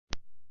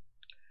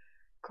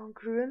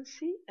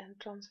Congruency and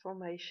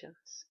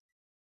transformations.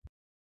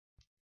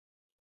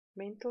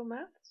 Mental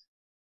maths.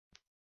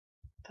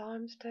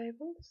 Times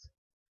tables.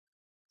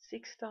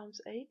 6 times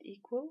 8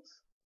 equals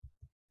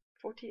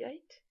 48.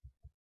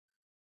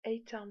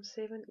 8 times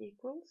 7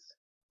 equals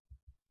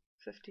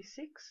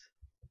 56.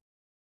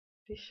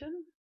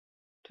 Addition.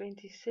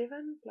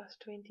 27 plus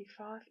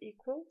 25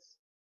 equals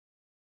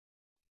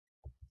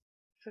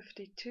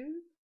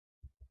 52.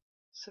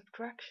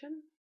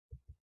 Subtraction.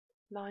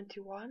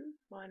 91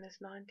 minus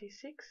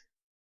 96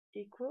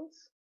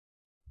 equals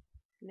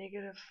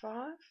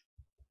 -5.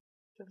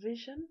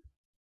 Division.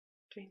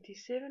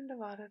 27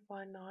 divided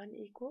by 9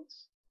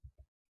 equals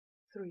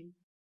 3.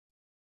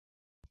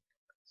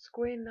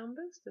 Square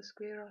numbers. The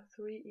square of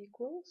 3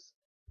 equals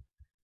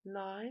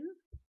 9.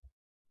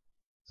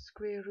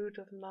 Square root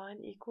of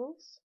 9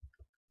 equals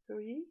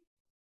 3.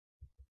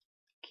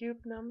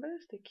 Cube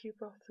numbers. The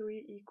cube of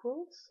 3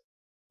 equals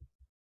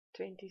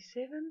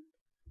 27.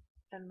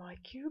 And my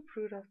cube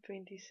root of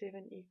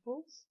 27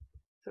 equals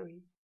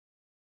 3.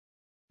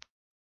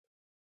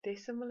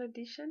 Decimal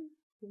addition.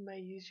 You may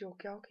use your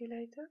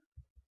calculator.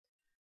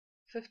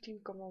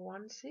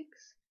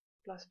 15,16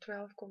 plus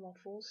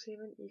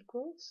 12,47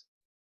 equals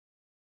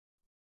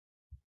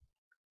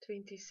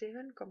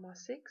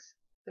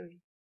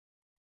 27,63.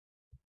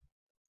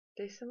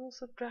 Decimal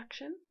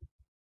subtraction.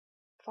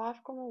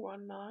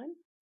 5,19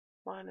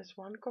 minus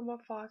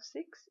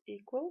 1,56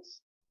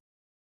 equals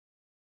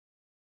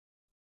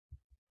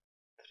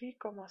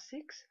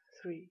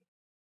 3,63.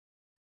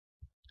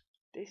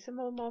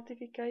 Decimal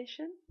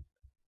multiplication.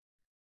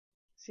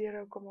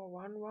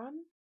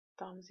 0,11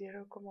 times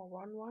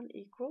 0,11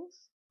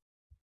 equals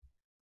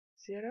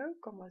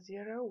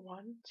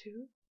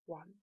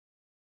 0,0121.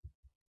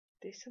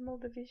 Decimal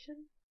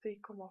division.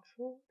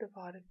 3,4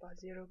 divided by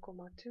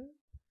 0,2.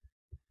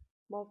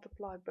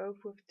 Multiply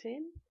both with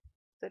 10.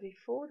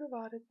 34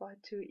 divided by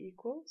 2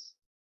 equals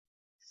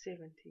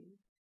 17.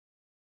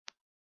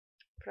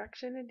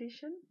 Fraction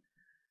addition.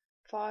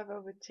 5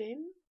 over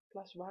 10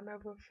 plus 1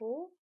 over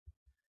 4.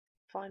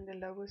 Find the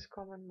lowest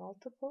common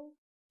multiple.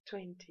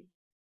 20.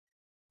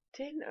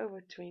 10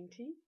 over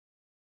 20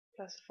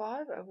 plus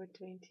 5 over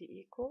 20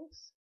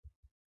 equals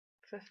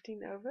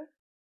 15 over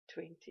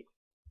 20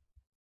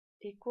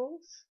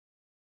 equals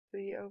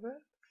 3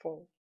 over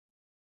 4.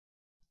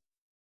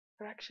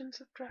 Fraction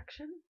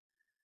subtraction.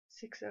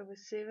 6 over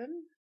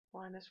 7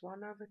 minus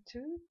 1 over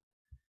 2.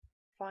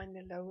 Find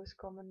the lowest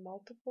common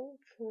multiple.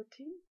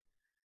 14.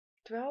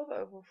 12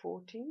 over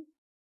 14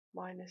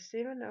 minus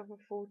 7 over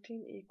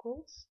 14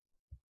 equals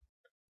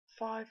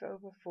 5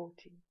 over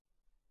 14.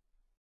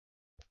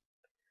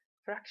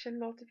 Fraction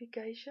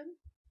multiplication.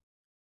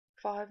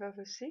 5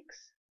 over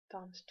 6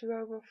 times 2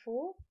 over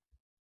 4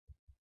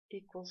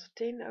 equals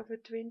 10 over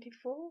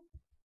 24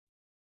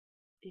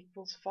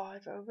 equals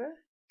 5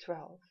 over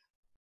 12.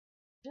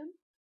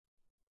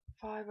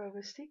 5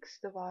 over 6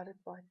 divided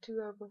by 2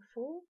 over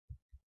 4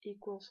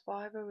 equals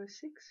 5 over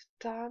 6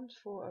 times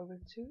 4 over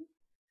 2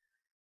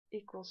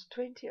 equals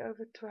 20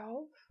 over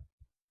 12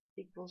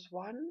 equals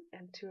 1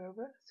 and 2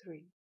 over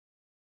 3.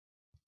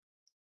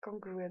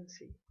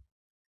 Congruency.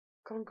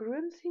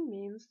 Congruency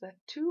means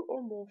that two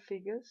or more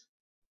figures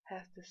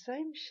have the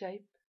same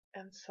shape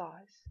and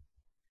size.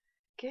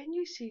 Can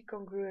you see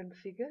congruent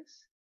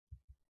figures?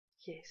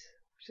 Yes.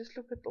 Just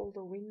look at all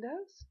the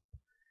windows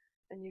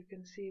and you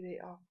can see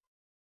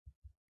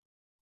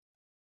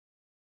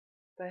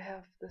they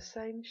have the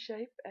same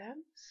shape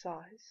and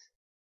size.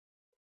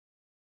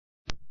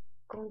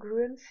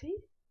 Congruency.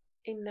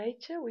 In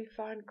nature we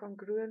find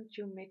congruent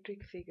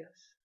geometric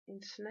figures.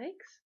 In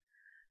snakes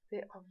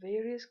there are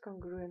various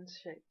congruent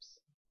shapes.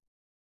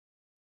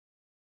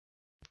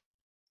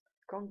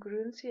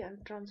 Congruency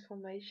and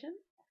transformation.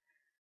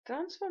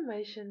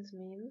 Transformations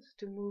means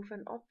to move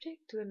an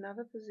object to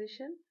another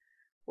position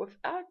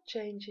without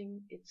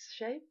changing its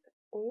shape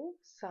or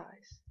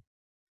size.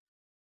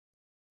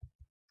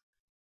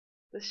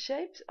 The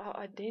shapes are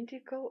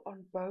identical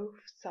on both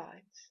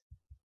sides.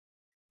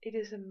 It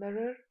is a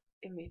mirror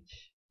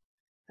image,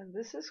 and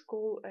this is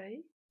called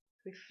a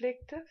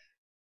reflective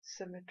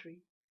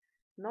symmetry,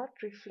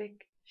 not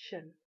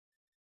reflection.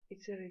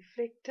 It's a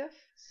reflective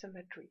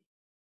symmetry.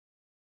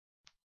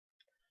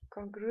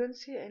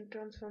 Congruency and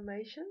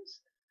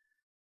transformations.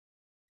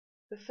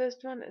 The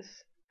first one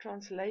is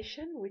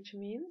translation, which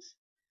means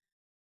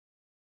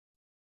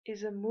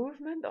is a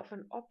movement of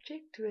an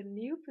object to a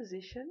new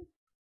position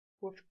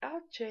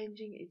without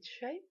changing its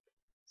shape,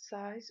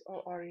 size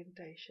or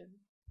orientation.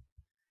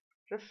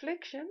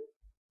 Reflection.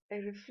 A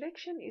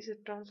reflection is a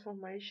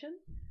transformation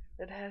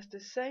that has the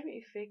same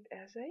effect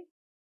as a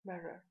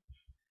mirror.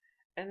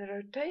 And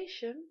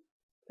rotation,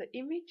 the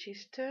image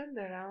is turned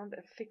around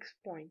a fixed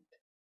point.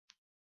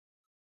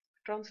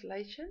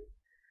 Translation.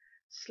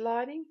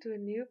 Sliding to a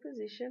new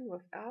position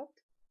without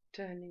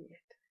turning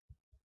it.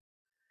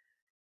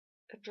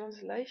 A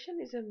translation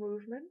is a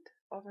movement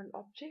of an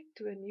object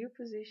to a new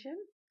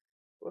position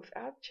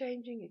without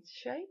changing its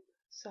shape,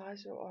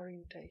 size or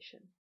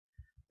orientation.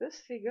 This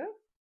figure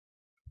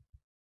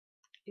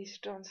is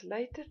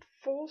translated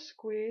 4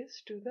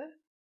 squares to the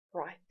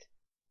right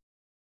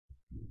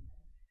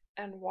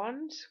and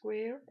 1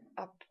 square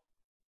up.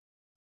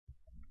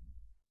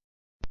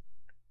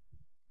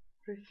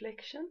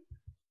 Reflection.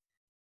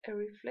 A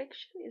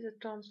reflection is a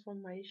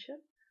transformation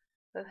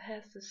that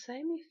has the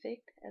same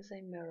effect as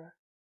a mirror.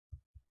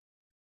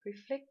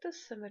 Reflector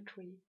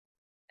symmetry.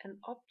 An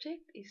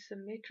object is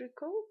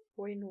symmetrical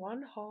when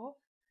one half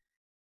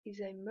is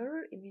a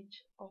mirror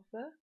image of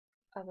the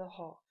other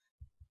half.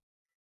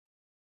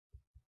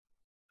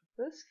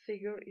 This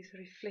figure is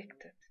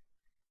reflected,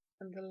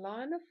 and the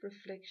line of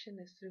reflection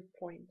is through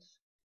points.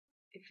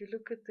 If you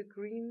look at the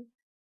green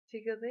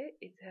figure there,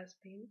 it has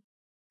been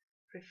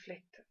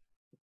reflected.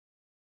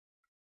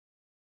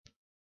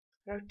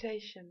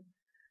 Rotation.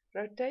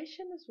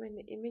 Rotation is when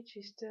the image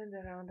is turned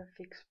around a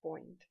fixed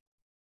point.